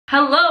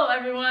Hello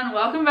everyone,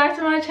 welcome back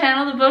to my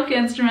channel, The Book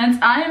Instruments.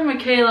 I am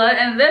Mikayla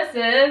and this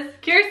is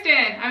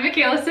Kyrsten. I'm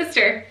Mikayla's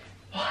sister.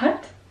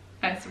 What?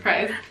 I'm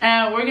surprised.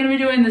 And we're gonna be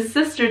doing the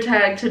sister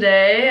tag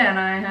today, and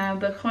I have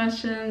the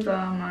questions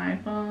on my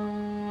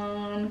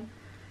phone.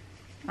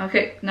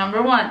 Okay,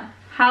 number one.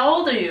 How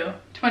old are you?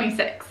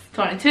 26.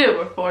 22.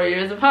 We're 4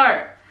 years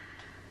apart.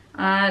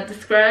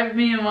 Describe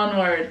me in one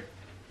word.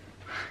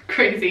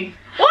 Crazy.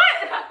 What?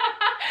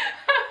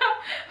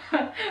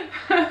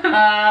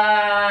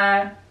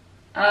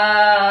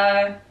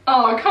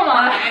 Oh, come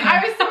on.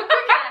 I was so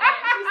quick at it.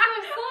 She's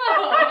so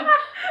slow.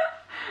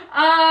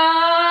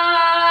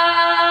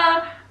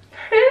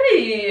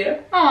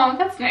 Pretty. Oh,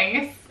 that's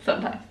nice.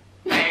 Sometimes.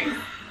 Thanks.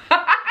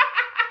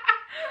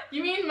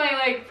 You mean my,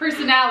 like,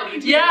 personality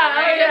too, Yeah,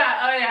 right?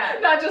 oh yeah.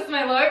 Not just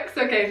my looks?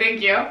 Okay,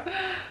 thank you.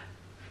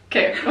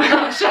 Okay,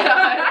 well, shut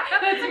up.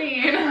 That's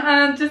mean.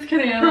 Just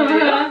kidding, I love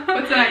you.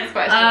 What's the next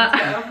question?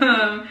 Let's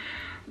go.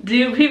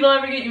 Do people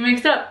ever get you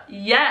mixed up?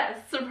 Yes.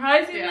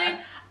 Surprisingly,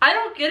 Yeah. I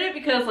don't get it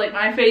because like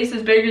my face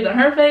is bigger than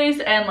her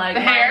face, and like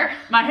The hair.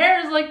 My hair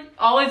has like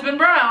always been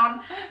brown,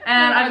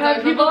 and I've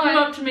had people come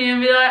up to me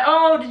and be like,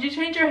 "Oh, did you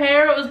change your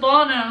hair? It was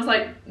blonde." And I was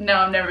like, "No,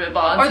 I've never been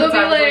blonde Or since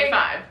they'll I be was like,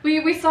 like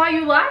 5." We saw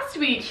you last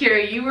week here.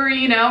 You were,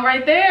 you know,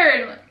 right there.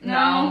 And like,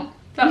 no,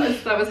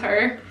 that was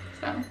her.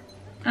 So.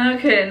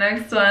 Okay,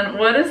 next one.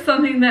 What is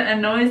something that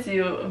annoys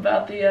you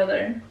about the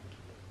other?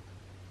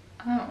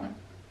 Oh.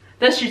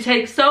 That she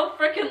takes so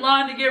freaking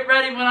long to get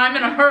ready when I'm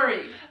in a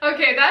hurry.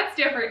 Okay, that's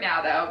different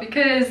now though,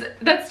 because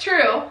that's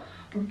true.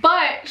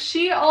 But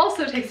she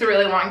also takes a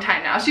really long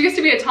time now. She used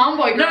to be a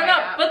tomboy growing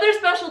up. But there's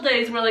special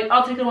days where like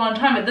I'll take a long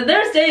time. But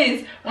there's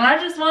days when I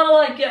just want to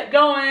like get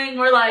going.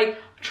 We're like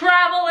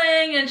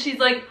traveling, and she's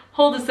like,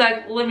 "Hold a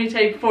sec, let me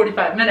take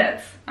 45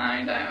 minutes."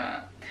 I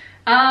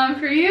don't.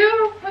 For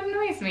you, what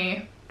annoys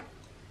me?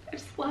 I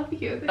just love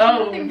you. There's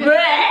Oh, nothing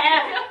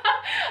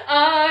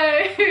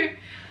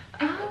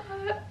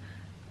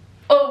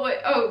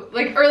Oh,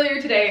 like earlier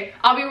today,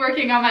 I'll be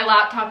working on my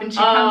laptop and she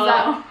comes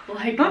up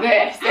like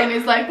this and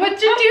is like, "What you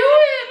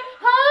doing?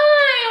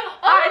 Hi! Oh,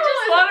 I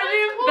just want to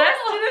be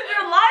invested in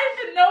your life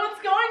and know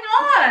what's going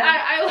on.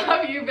 I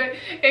love you, but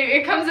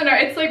it comes in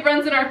it's like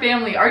runs in our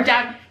family. Our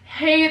dad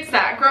hates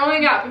that.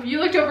 Growing up, if you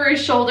looked over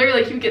his shoulder,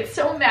 like he would get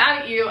so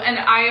mad at you, and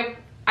I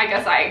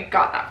guess I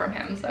got that from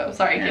him, so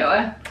sorry,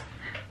 Kayla.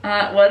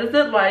 What is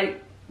it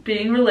like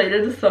being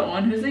related to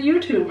someone who's a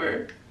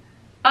YouTuber?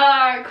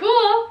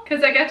 Cool,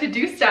 because I get to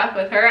do stuff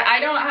with her. I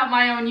don't have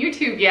my own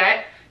YouTube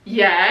yet.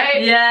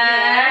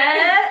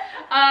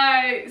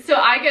 So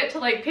I get to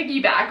like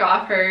piggyback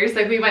off hers.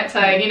 Like we went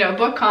to, you know,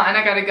 BookCon.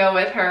 I got to go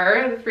with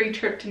her, the free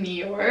trip to New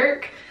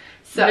York.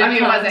 So I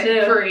mean, it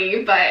wasn't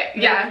free, but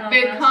yeah,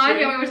 VidCon.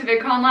 Yeah, we went to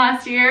VidCon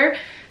last year.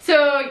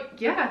 So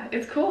yeah,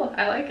 it's cool.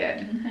 I like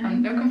it.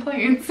 No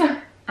complaints.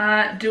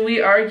 Do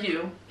we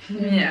argue?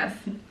 Yes.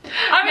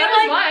 I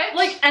mean,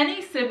 like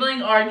any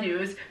sibling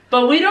argues,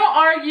 but we don't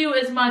argue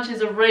as much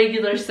as a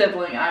regular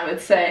sibling, I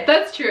would say.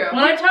 That's true.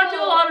 When I talk to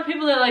a lot of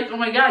people, they're like, "Oh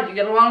my god, you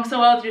get along so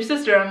well with your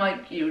sister." I'm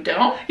like, "You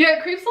don't?" Yeah,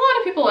 it creeps a lot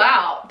of people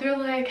out. They're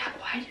like,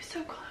 "Why are you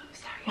so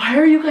close? Why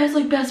are you guys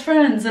like best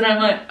friends?" And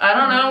I'm like, "I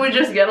don't know, we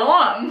just get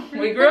along.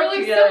 We grew up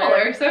together."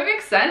 Similar, so it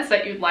makes sense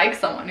that you'd like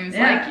someone who's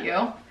like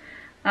you.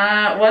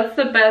 What's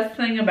the best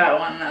thing about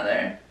one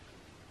another?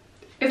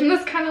 Isn't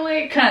this kind of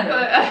like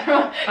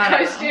a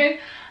question?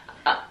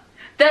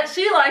 That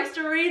she likes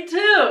to read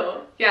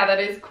too. Yeah, that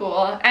is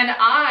cool. And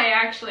I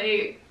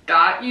actually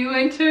got you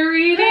into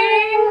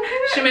reading.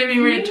 She made me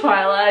read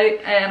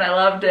Twilight, and I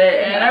loved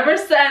it. And ever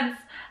since,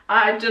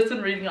 I've just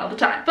been reading all the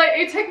time. But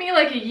it took me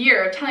like a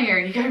year of telling her,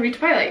 "You gotta read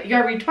Twilight. You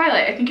gotta read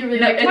Twilight. I think you really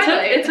like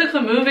Twilight." It took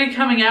the movie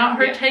coming out,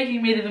 her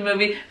taking me to the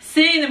movie,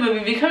 seeing the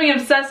movie, becoming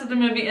obsessed with the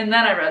movie, and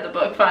then I read the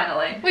book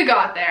finally. We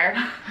got there.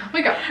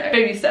 We got there.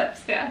 Baby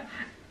steps. Yeah.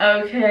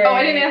 Okay. Oh,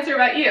 I didn't answer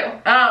about you.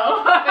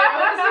 Oh. What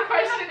was the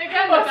question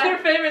again? What's your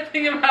favorite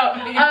thing about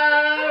me?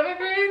 My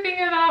favorite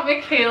thing about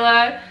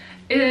Mikayla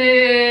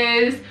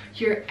is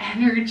your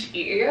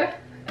energy.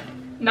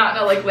 Not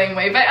in a like lame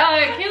way, but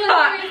Kayla's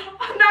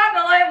not in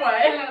a lame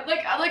way.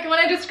 Like when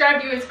I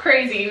described you as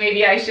crazy,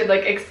 maybe I should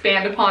like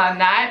expand upon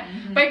that.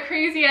 By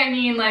crazy, I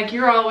mean like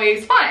you're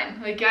always fun.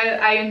 Like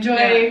I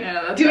enjoy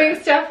doing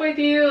stuff with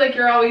you. Like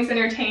you're always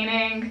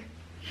entertaining.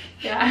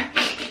 Yeah.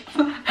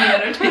 The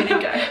entertaining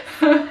guy.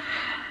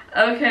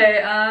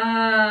 Okay,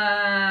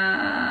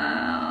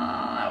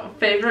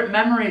 favorite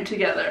memory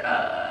together.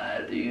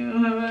 Do you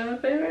have a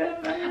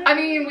favorite memory? I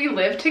mean, we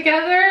live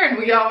together and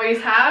we always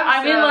have.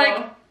 I mean,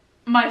 like,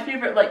 my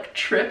favorite like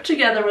trip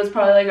together was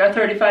probably like our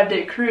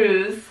 35-day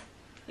cruise.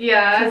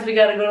 Yeah. Because we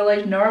got to go to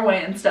like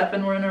Norway and stuff,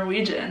 and we're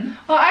Norwegian.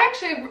 Well, I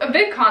actually, a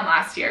VidCon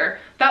last year.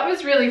 That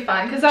was really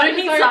fun. Because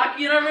drinking sake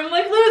in our room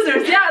like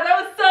losers. Yeah,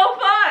 that was so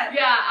fun.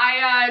 Yeah,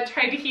 I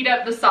tried to heat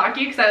up the sake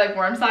because I like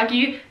warm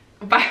sake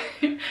by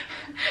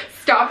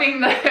stopping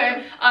the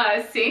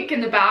sink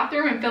in the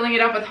bathroom and filling it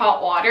up with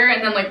hot water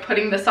and then like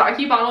putting the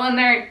sake bottle in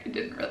there. It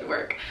didn't really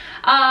work.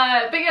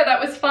 But yeah,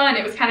 that was fun.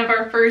 It was kind of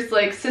our first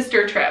like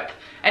sister trip.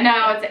 And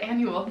now it's an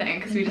annual thing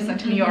because we just went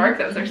to New York.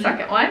 That was our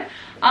second one.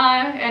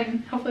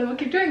 And hopefully we'll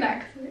keep doing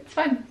that because it's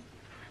fun.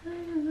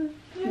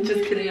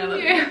 Just kidding, I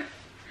love you.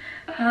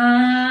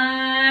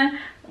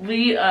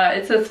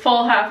 It says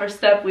full half or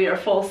step, we are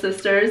full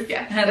sisters.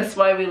 Yes. Hence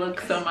why we look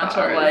so much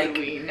alike.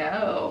 We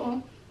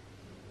know.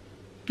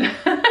 We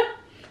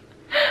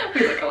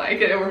look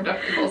alike, and we're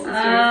definitely full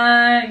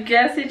sisters.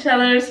 Guess each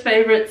other's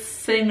favorite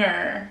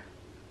singer.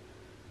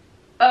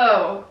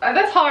 Oh,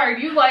 that's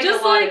hard. You like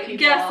just a lot like of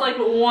people. Guess like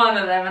one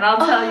of them, and I'll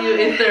tell you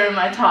if they're in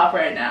my top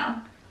right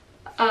now.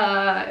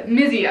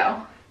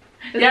 Mizio.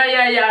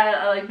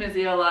 Yeah. I like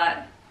Mizio a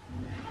lot.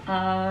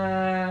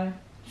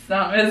 It's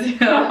not Mizio.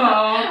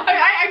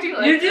 I do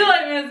like. You do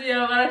like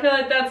Mizio, but I feel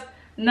like that's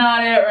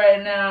not it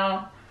right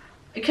now.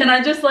 Can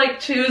I just like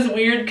choose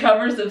weird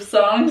covers of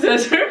songs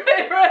as your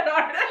favorite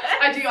artist?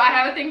 I do. I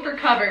have a thing for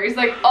covers.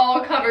 Like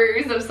all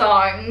covers of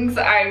songs,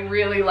 I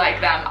really like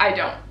them. I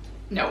don't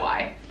know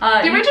why.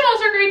 The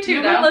originals are great too.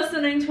 You've been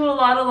listening to a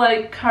lot of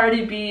like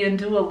Cardi B and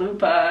Dua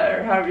Lipa,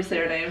 or however you say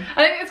her name.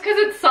 I think it's because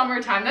it's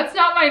summertime. That's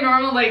not my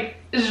normal like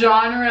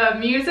genre of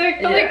music,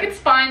 but like it's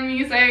fun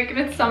music and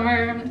it's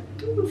summer.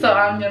 So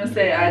I'm gonna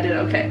say I did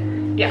okay.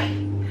 Yeah.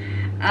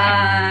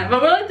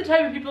 But we're like the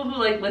type of people who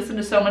like listen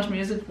to so much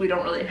music we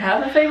don't really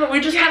have a favorite. We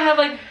just kind of have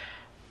like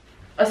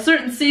a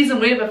certain season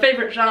we have a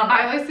favorite genre.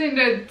 I listen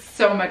to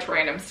so much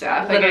random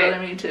stuff. Literally,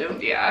 me too.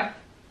 Yeah.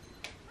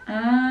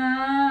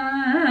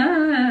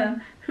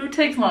 Who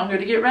takes longer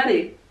to get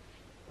ready?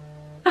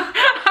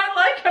 I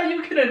like how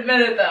you can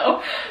admit it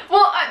though.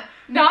 Well,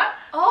 not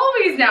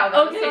always now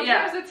though. Okay,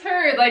 sometimes it's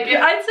her. Like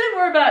I'd say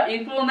we're about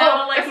equal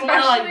now. Like when we're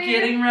like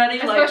getting ready,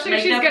 especially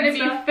like she's gonna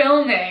be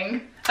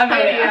filming a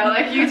video.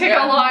 Like you take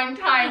a long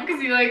time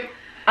because you like.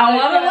 I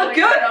want to look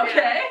good.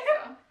 Okay.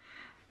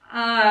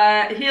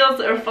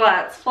 Heels or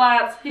flats?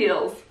 Flats,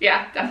 heels.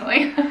 Yeah,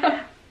 definitely.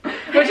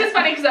 Which is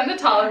funny because I'm the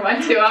taller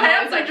one too. I'm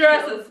pants always, or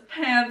dresses?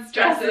 Pants,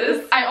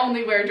 dresses. I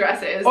only wear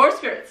dresses. Or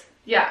skirts.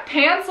 Yeah,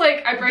 pants,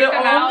 like, I break them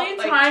out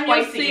like twice a year. The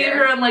only time you see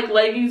her in like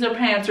leggings or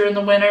pants are in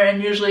the winter,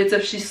 and usually it's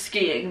if she's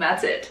skiing,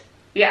 that's it.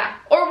 Yeah,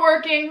 or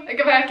working, like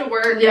if I have to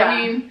work, I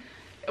mean,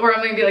 or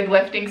I'm gonna be like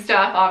lifting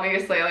stuff,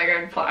 obviously, like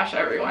I'd flash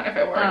everyone if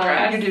I wore a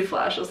dress. You do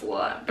flash us a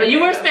lot. But you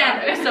wear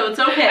spandex, so it's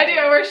okay. I do,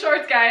 I wear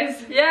shorts,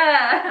 guys.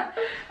 Yeah.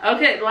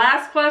 Okay,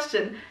 last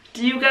question.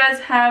 Do you guys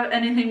have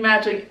anything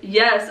matching?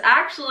 Yes,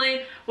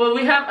 actually, well,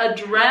 we have a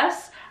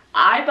dress.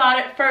 I bought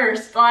it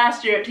first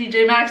last year at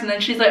TJ Maxx, and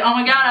then she's like, oh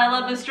my god, I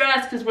love this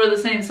dress, because we're the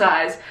same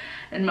size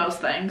in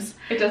most things.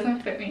 It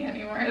doesn't fit me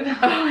anymore, though.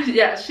 Oh,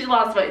 yeah, she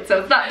lost weight,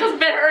 so it doesn't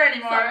fit her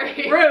anymore.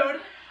 Sorry.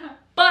 Rude.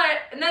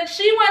 But, and then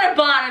she went and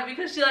bought it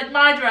because she liked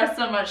my dress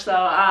so much,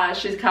 so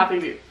she's a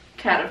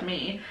copycat of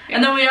me. Yeah.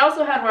 And then we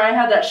also had where I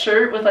had that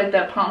shirt with like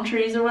the palm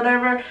trees or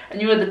whatever, and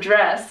you had the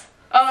dress.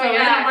 Oh, so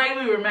yeah. in a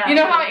way we were matching. You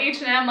know how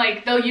H&M,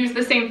 like, they'll use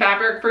the same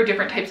fabric for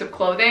different types of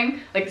clothing,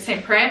 like the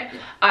same print?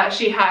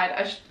 She had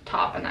a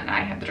top, and then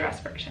I had the dress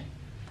version.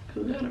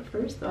 Who got it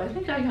first, though? I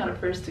think I got it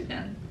first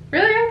again.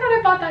 Really? I thought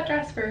I bought that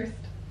dress first.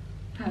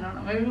 I don't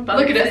know. Maybe we bought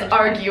Look at us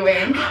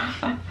arguing.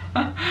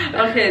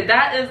 Okay,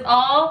 that is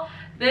all.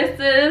 This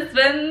has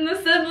been the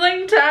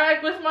sibling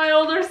tag with my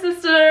older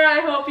sister. I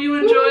hope you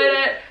enjoyed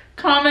it.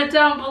 Comment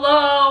down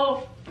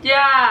below.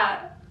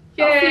 Yeah.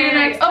 Yay. I'll see you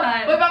next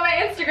time. What about my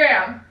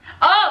Instagram?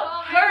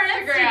 Oh, her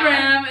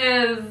Instagram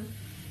is...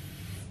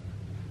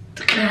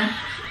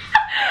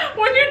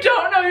 When you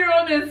don't know your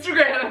own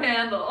Instagram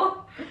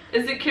handle.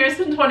 Is it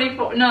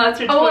Kyrsten24? No, that's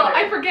your Twitter. Oh, well,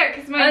 I forget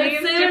because my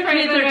name's different.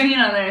 K13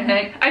 on there, I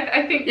think.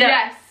 I think,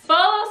 yes.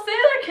 Follow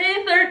Sailor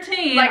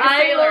K13. Like a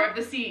sailor of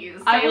the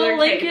seas. I will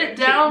link it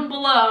down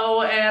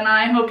below, and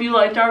I hope you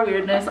liked our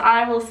weirdness.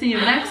 I will see you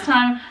next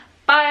time.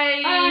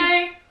 Bye.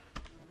 Bye.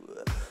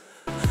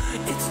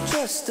 It's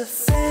just a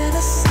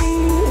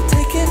fantasy,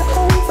 taking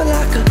over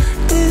like a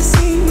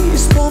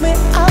disease. Pull me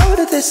out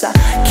of this, I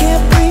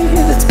can't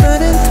breathe, it's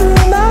burning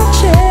through my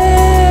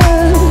chest.